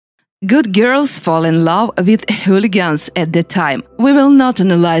Good girls fall in love with hooligans at the time. We will not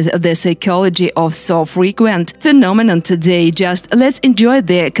analyze the psychology of so frequent phenomenon today, just let's enjoy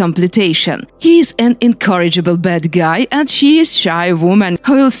the compilation. He is an incorrigible bad guy and she is shy woman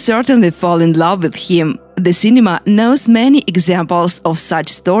who will certainly fall in love with him. The cinema knows many examples of such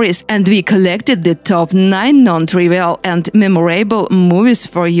stories and we collected the top 9 non-trivial and memorable movies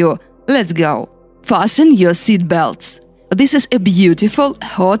for you. Let's go! Fasten your seatbelts. This is a beautiful,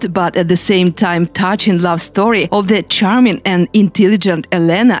 hot, but at the same time touching love story of the charming and intelligent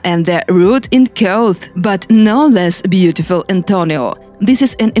Elena and the rude, uncouth, but no less beautiful Antonio. This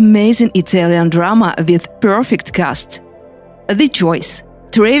is an amazing Italian drama with perfect cast. The choice.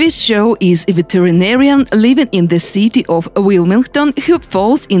 Travis Shaw is a veterinarian living in the city of Wilmington who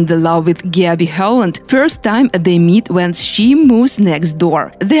falls in love with Gabby Holland first time they meet when she moves next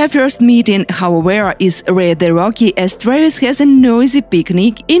door. Their first meeting, however, is rather rocky as Travis has a noisy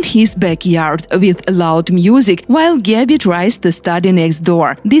picnic in his backyard with loud music while Gabby tries to study next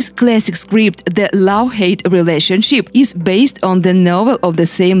door. This classic script, the love-hate relationship, is based on the novel of the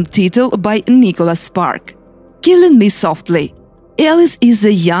same title by Nicholas Spark. Killing Me Softly. Alice is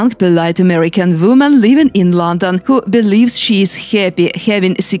a young, polite American woman living in London who believes she is happy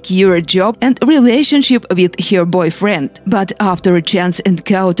having a secure job and relationship with her boyfriend. But after a chance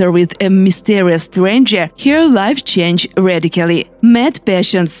encounter with a mysterious stranger, her life changes radically. Mad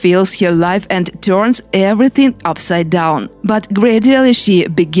passion fills her life and turns everything upside down. But gradually she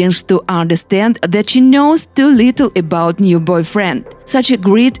begins to understand that she knows too little about new boyfriend. Such a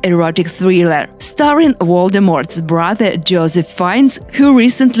great erotic thriller, starring Voldemort's brother Joseph Fiennes, who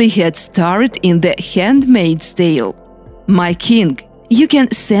recently had starred in The Handmaid's Tale. My King. You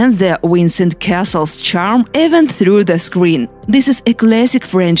can sense the Vincent Cassel's charm even through the screen. This is a classic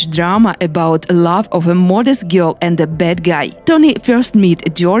French drama about love of a modest girl and a bad guy. Tony first meets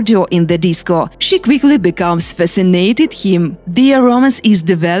Giorgio in the disco. She quickly becomes fascinated him. Their romance is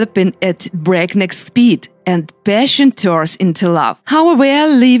developing at breakneck speed, and passion turns into love. However,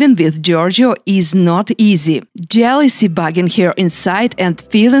 living with Giorgio is not easy. Jealousy bugging her inside and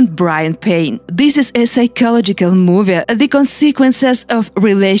feeling Brian pain. This is a psychological movie. The consequences of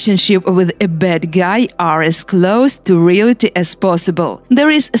relationship with a bad guy are as close to reality as possible. There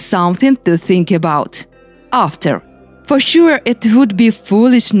is something to think about. After. For sure, it would be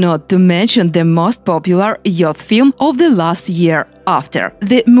foolish not to mention the most popular youth film of the last year, After.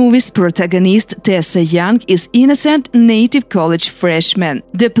 The movie's protagonist, Tessa Young, is innocent native college freshman.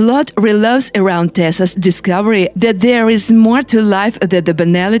 The plot revolves around Tessa's discovery that there is more to life than the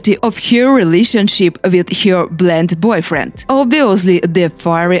banality of her relationship with her bland boyfriend. Obviously, the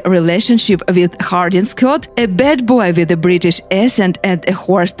fiery relationship with Hardin Scott, a bad boy with a British accent and a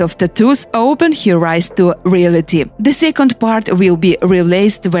host of tattoos, open her eyes to reality. The second part will be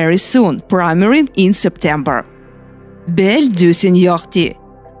released very soon, premiering in September. Belle du Seniority.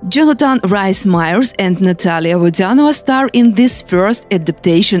 Jonathan Rhys Meyers and Natalia Vodanova star in this first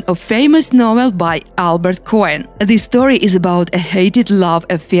adaptation of famous novel by Albert Cohen. The story is about a hated love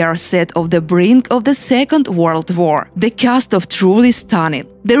affair set on the brink of the Second World War. The cast of truly stunning.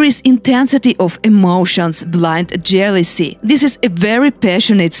 There is intensity of emotions, blind jealousy. This is a very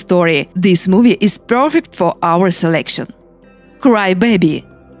passionate story. This movie is perfect for our selection. Cry Baby.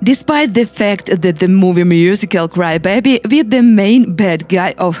 Despite the fact that the movie musical Cry Baby with the main bad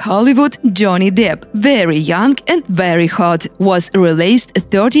guy of Hollywood, Johnny Depp, very young and very hot, was released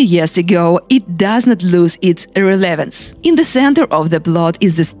 30 years ago, it does not lose its relevance. In the center of the plot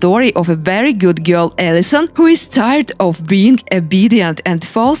is the story of a very good girl, Allison, who is tired of being obedient and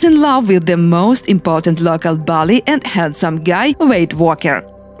falls in love with the most important local bully and handsome guy, Wade Walker.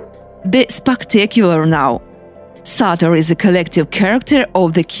 The Spectacular Now. Sutter is a collective character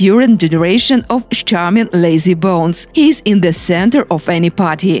of the current generation of charming lazy bones. He is in the center of any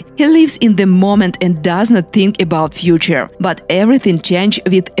party. He lives in the moment and does not think about future. But everything changed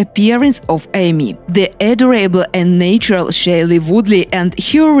with appearance of Amy. The adorable and natural Shailene Woodley and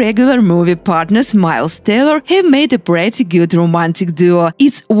her regular movie partners Miles Taylor have made a pretty good romantic duo.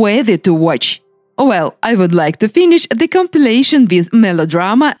 It's worthy to watch. Well, I would like to finish the compilation with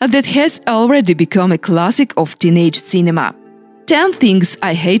melodrama that has already become a classic of teenage cinema. 10 Things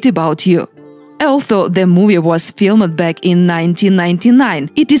I Hate About You. Although the movie was filmed back in 1999,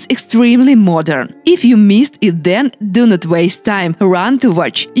 it is extremely modern. If you missed it then, do not waste time, run to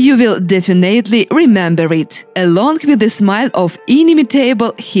watch. You will definitely remember it, along with the smile of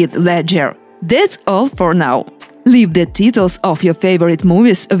inimitable Heath Ledger. That's all for now. Leave the titles of your favorite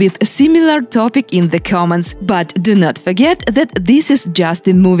movies with a similar topic in the comments, but do not forget that this is just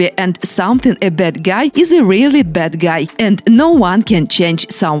a movie and something a bad guy is a really bad guy, and no one can change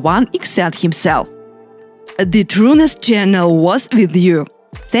someone except himself. The Trueness channel was with you.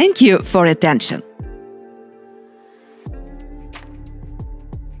 Thank you for attention.